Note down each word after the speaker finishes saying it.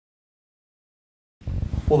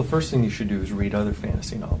Well, the first thing you should do is read other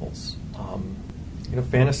fantasy novels. You know,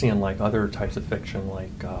 fantasy, unlike other types of fiction,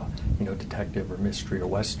 like you know, detective or mystery or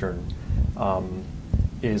western,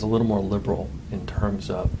 is a little more liberal in terms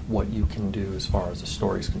of what you can do as far as the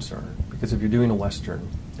story is concerned. Because if you're doing a western,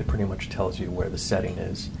 it pretty much tells you where the setting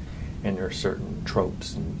is, and there are certain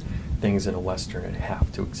tropes and things in a western that have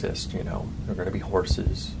to exist. You know, there are going to be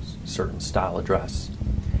horses, certain style of dress.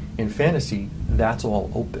 In fantasy, that's all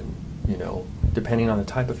open. You know, depending on the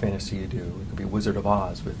type of fantasy you do, it could be Wizard of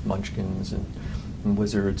Oz with munchkins and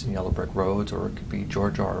wizards and yellow brick roads, or it could be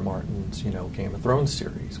George R.R. Martin's, you know, Game of Thrones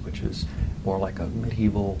series, which is more like a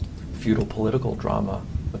medieval feudal political drama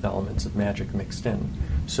with elements of magic mixed in.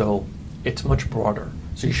 So it's much broader.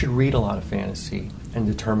 So you should read a lot of fantasy and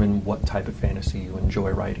determine what type of fantasy you enjoy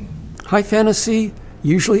writing. High fantasy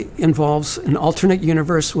usually involves an alternate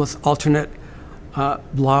universe with alternate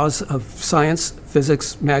laws of science,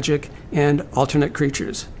 physics, magic, and alternate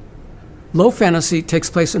creatures. Low fantasy takes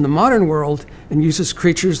place in the modern world and uses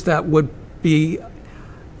creatures that would be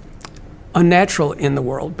unnatural in the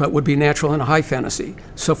world, but would be natural in a high fantasy.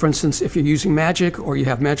 So for instance, if you're using magic or you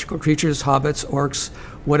have magical creatures, hobbits, orcs,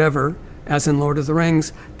 whatever, as in Lord of the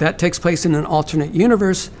Rings, that takes place in an alternate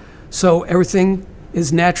universe, so everything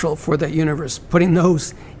is natural for that universe. Putting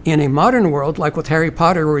those in a modern world, like with Harry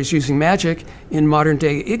Potter, where he's using magic in modern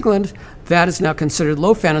day England, that is now considered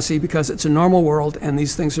low fantasy because it's a normal world and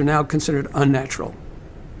these things are now considered unnatural.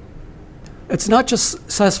 It's not just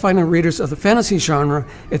satisfying the readers of the fantasy genre,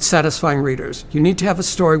 it's satisfying readers. You need to have a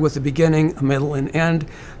story with a beginning, a middle, and end.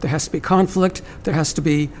 There has to be conflict. There has to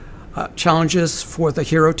be challenges for the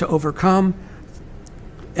hero to overcome.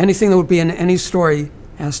 Anything that would be in any story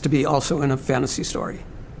has to be also in a fantasy story.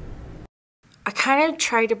 I kind of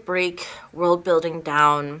try to break world building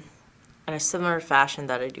down in a similar fashion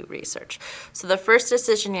that I do research. So the first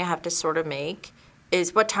decision you have to sort of make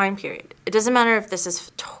is what time period. It doesn't matter if this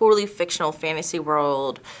is totally fictional fantasy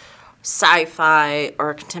world, sci-fi,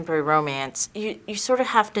 or contemporary romance. You sort of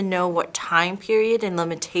have to know what time period and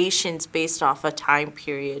limitations based off a time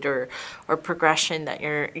period or progression that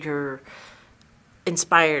you're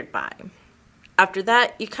inspired by. After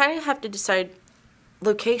that, you kind of have to decide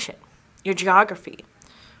location, your geography.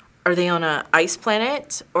 Are they on an ice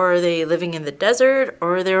planet, or are they living in the desert,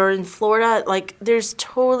 or they're in Florida? Like, there's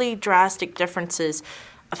totally drastic differences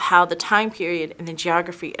of how the time period and the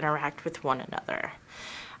geography interact with one another.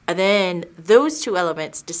 And then those two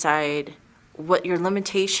elements decide what your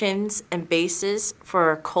limitations and bases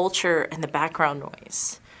for culture and the background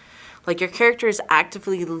noise. Like, your character is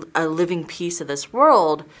actively a living piece of this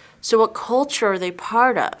world, so what culture are they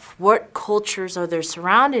part of? What cultures are they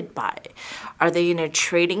surrounded by? Are they in a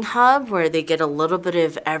trading hub where they get a little bit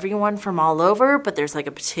of everyone from all over, but there's like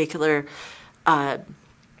a particular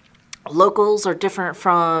locals are different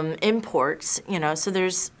from imports, you know? So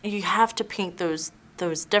you have to paint those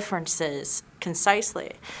differences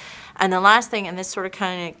concisely. And the last thing, and this sort of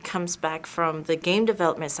kind of comes back from the game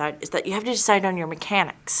development side, is that you have to decide on your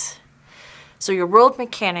mechanics. So your world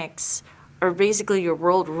mechanics are basically your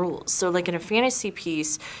world rules. So like in a fantasy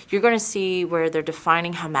piece, you're going to see where they're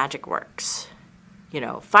defining how magic works. You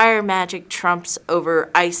know, fire magic trumps over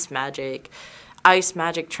ice magic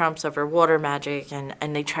trumps over water magic,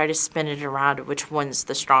 and they try to spin it around which one's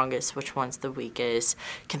the strongest, which one's the weakest,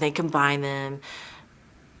 can they combine them,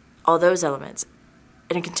 all those elements.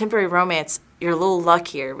 In a contemporary romance, you're a little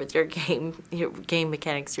luckier with your game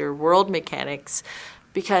mechanics, your world mechanics,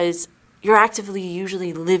 because you're actively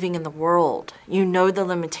usually living in the world. You know the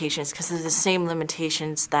limitations because they're the same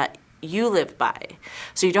limitations that you live by.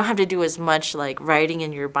 So you don't have to do as much like writing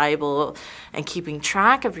in your Bible and keeping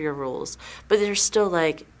track of your rules, but there's still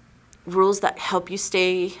like rules that help you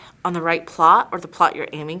stay on the right plot or the plot you're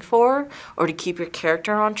aiming for, or to keep your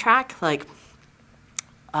character on track. Like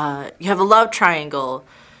you have a love triangle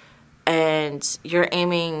and you're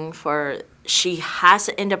aiming for she has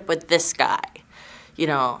to end up with this guy. You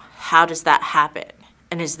know, how does that happen?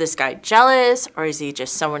 And is this guy jealous, or is he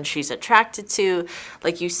just someone she's attracted to?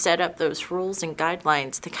 Like, you set up those rules and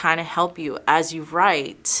guidelines to kind of help you as you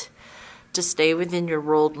write to stay within your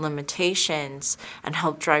world limitations and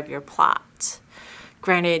help drive your plot.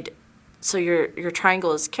 Granted, so your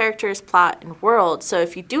triangle is characters, plot, and world. So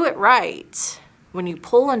if you do it right, when you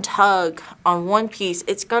pull and tug on one piece,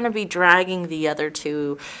 it's going to be dragging the other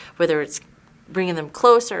two, whether it's bringing them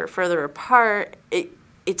closer or further apart.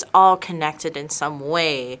 It's all connected in some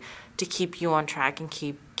way to keep you on track and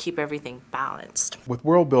keep everything balanced. With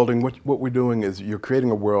world building, what we're doing is you're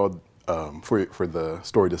creating a world for the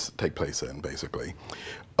story to take place in, basically.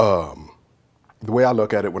 the way I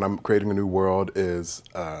look at it when I'm creating a new world is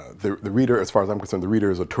the reader, as far as I'm concerned, the reader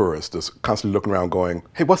is a tourist, is constantly looking around going,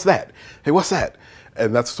 hey, what's that? Hey, what's that?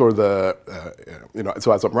 And that's sort of the,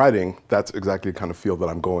 so as I'm writing, that's exactly the kind of feel that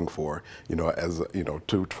I'm going for, as,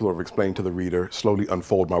 to sort of explain to the reader, slowly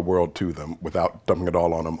unfold my world to them without dumping it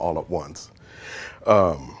all on them all at once.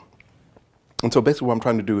 And so basically what I'm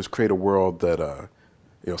trying to do is create a world that,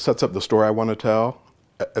 sets up the story I want to tell,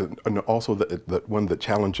 and also the one that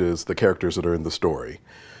challenges the characters that are in the story.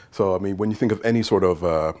 So, I mean, when you think of any sort of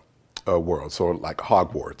a world, so like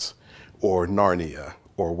Hogwarts, or Narnia,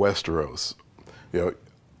 or Westeros,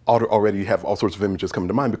 already you have all sorts of images coming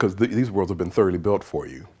to mind because these worlds have been thoroughly built for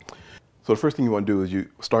you. So the first thing you want to do is you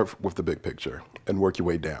start with the big picture and work your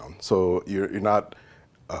way down. So you're not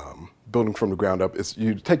building from the ground up.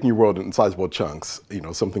 You're taking your world in sizable chunks,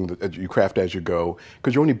 something that you craft as you go,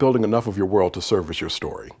 because you're only building enough of your world to service your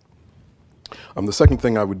story. The second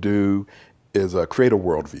thing I would do is create a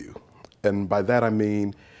worldview. And by that I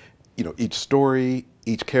mean, each story,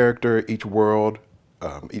 each character, each world,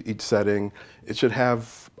 each setting, it should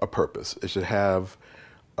have a purpose. It should have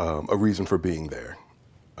a reason for being there.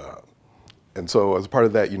 And so as a part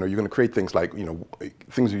of that, you're going to create things like,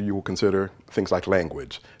 things you will consider things like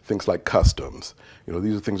language, things like customs.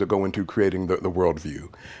 These are things that go into creating the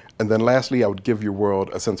worldview. And then lastly, I would give your world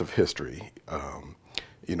a sense of history.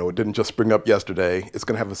 It didn't just spring up yesterday. It's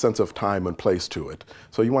going to have a sense of time and place to it.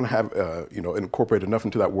 So you want to have, incorporate enough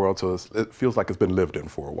into that world so it feels like it's been lived in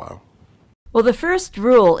for a while. Well, the first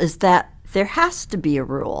rule is that there has to be a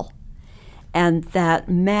rule, and that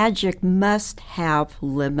magic must have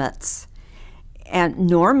limits. And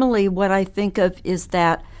normally what I think of is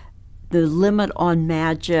that the limit on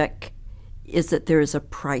magic is that there is a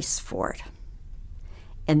price for it.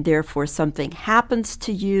 And therefore something happens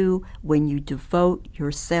to you when you devote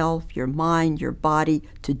yourself, your mind, your body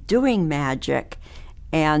to doing magic,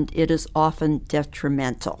 and it is often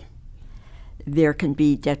detrimental. There can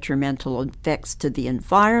be detrimental effects to the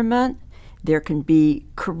environment. There can be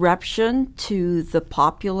corruption to the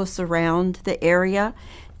populace around the area.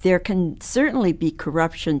 There can certainly be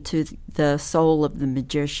corruption to the soul of the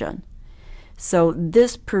magician. So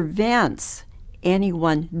this prevents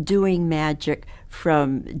anyone doing magic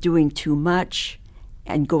from doing too much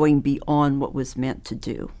and going beyond what was meant to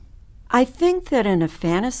do. I think that in a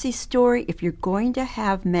fantasy story, if you're going to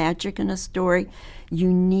have magic in a story,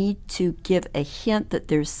 you need to give a hint that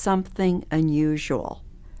there's something unusual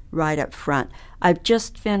right up front. I've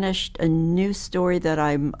just finished a new story that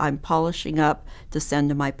I'm polishing up to send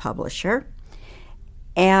to my publisher,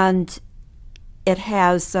 and it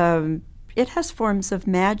has forms of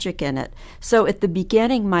magic in it. So at the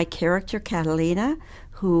beginning, my character Catalina,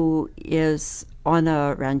 who is on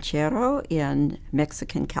a ranchero in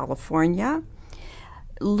Mexican California,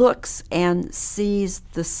 looks and sees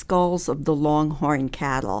the skulls of the longhorn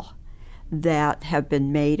cattle that have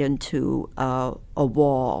been made into a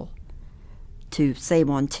wall to save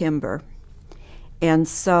on timber. And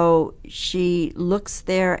so she looks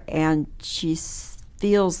there and she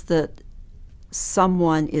feels that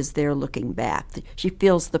someone is there looking back. She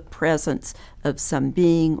feels the presence of some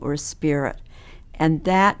being or spirit. And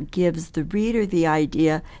that gives the reader the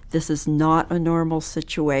idea this is not a normal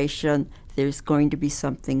situation. There's going to be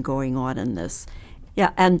something going on in this.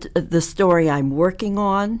 Yeah, and the story I'm working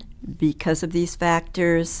on, because of these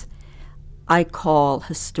factors, I call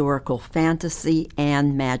historical fantasy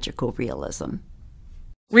and magical realism.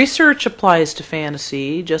 Research applies to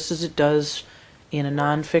fantasy just as it does in a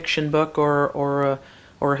nonfiction book or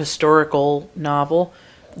a historical novel.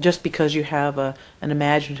 Just because you have an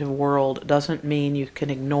imaginative world doesn't mean you can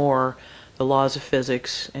ignore the laws of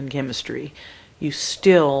physics and chemistry. You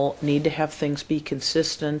still need to have things be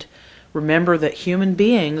consistent. Remember that human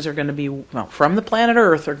beings are going to be, from the planet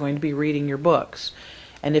Earth, are going to be reading your books.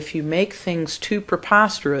 And if you make things too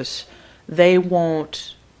preposterous, they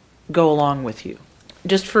won't go along with you.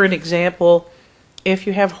 Just for an example, if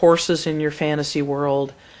you have horses in your fantasy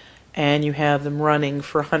world and you have them running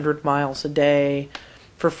for 100 miles a day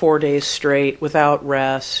for 4 days straight without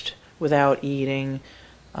rest, without eating,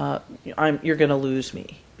 you're going to lose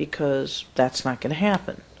me, because that's not going to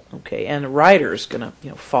happen. Okay, and the rider's going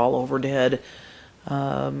to fall over dead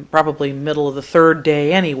probably middle of the third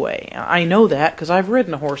day anyway. I know that because I've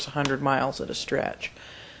ridden a horse 100 miles at a stretch.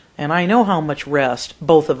 And I know how much rest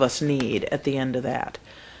both of us need at the end of that.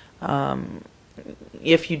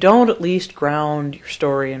 If you don't at least ground your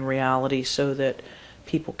story in reality so that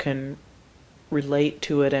people can relate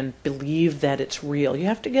to it and believe that it's real, you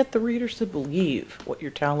have to get the readers to believe what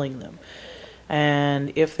you're telling them.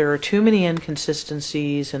 And if there are too many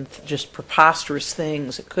inconsistencies and just preposterous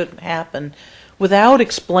things that couldn't happen, without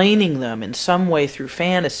explaining them in some way through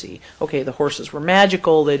fantasy. Okay, the horses were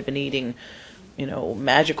magical, they'd been eating,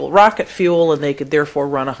 magical rocket fuel, and they could therefore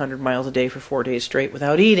run 100 miles a day for 4 days straight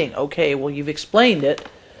without eating. Okay, well, you've explained it,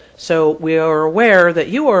 so we are aware that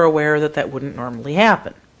you are aware that that wouldn't normally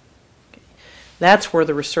happen. Okay. That's where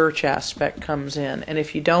the research aspect comes in, and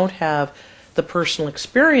if you don't have the personal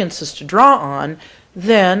experiences to draw on,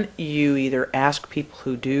 then you either ask people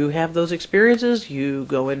who do have those experiences, you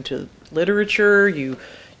go into literature, you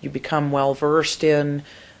become well versed in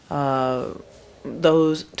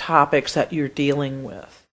those topics that you're dealing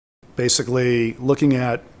with. Basically, looking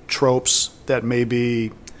at tropes that may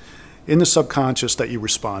be in the subconscious that you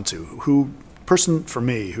respond to. Person for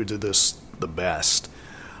me who did this the best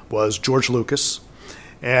was George Lucas.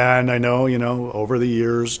 And I know, over the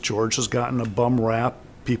years, George has gotten a bum rap.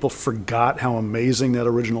 People forgot how amazing that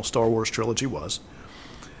original Star Wars trilogy was.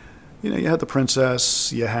 You had the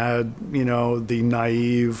princess, you had, the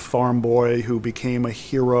naive farm boy who became a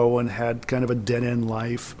hero and had kind of a dead-end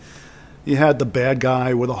life. You had the bad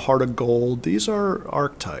guy with a heart of gold. These are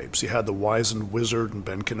archetypes. You had the wizened wizard and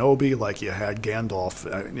Ben Kenobi, like you had Gandalf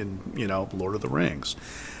in, Lord of the Rings.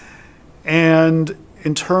 And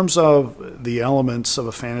in terms of the elements of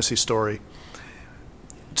a fantasy story,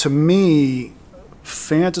 to me,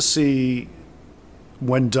 fantasy,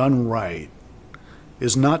 when done right,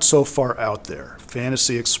 is not so far out there.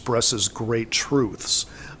 Fantasy expresses great truths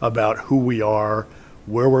about who we are,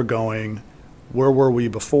 where we're going, where were we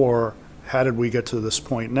before, how did we get to this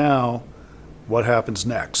point now, what happens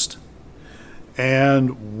next.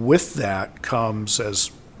 And with that comes, as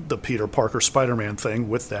the Peter Parker Spider-Man thing,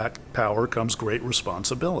 with that power comes great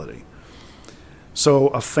responsibility. So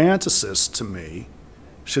a fantasist, to me,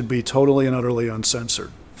 should be totally and utterly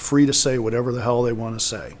uncensored, free to say whatever the hell they want to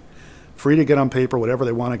say, free to get on paper whatever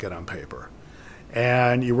they want to get on paper.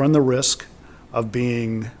 And you run the risk of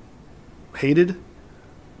being hated,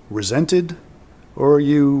 resented, or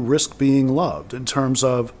you risk being loved. In terms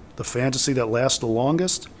of the fantasy that lasts the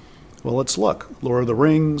longest, well, let's look. Lord of the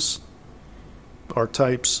Rings,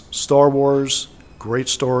 archetypes, Star Wars, great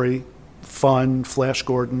story, fun, Flash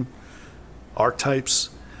Gordon,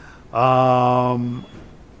 archetypes.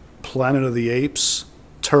 Planet of the Apes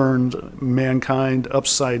turned mankind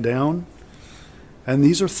upside down. And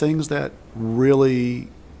these are things that really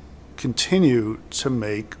continue to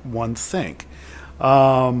make one think.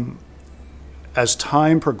 As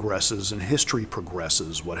time progresses and history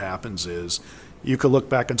progresses, what happens is you could look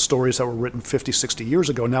back at stories that were written 50, 60 years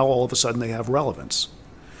ago. Now all of a sudden they have relevance.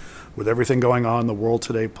 With everything going on in the world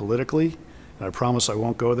today politically, and I promise I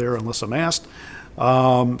won't go there unless I'm asked,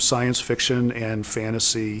 science fiction and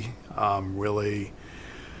fantasy really,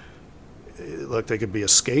 look, they could be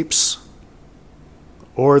escapes,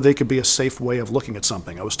 or they could be a safe way of looking at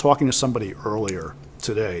something. I was talking to somebody earlier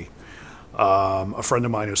today, a friend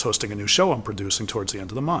of mine who's hosting a new show I'm producing towards the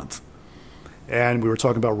end of the month. And we were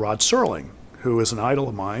talking about Rod Serling, who is an idol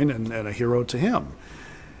of mine and a hero to him.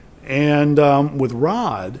 And with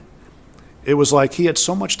Rod, it was like he had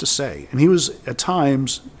so much to say. And he was, at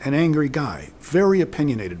times, an angry guy, very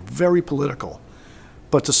opinionated, very political.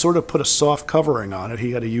 But to sort of put a soft covering on it,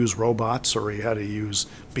 he had to use robots, or he had to use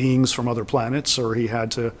beings from other planets, or he had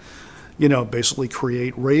to, basically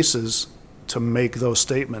create races to make those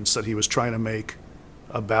statements that he was trying to make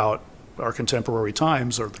about our contemporary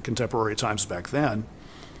times, or the contemporary times back then,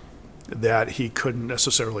 that he couldn't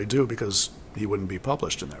necessarily do because he wouldn't be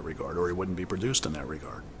published in that regard, or he wouldn't be produced in that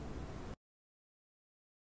regard.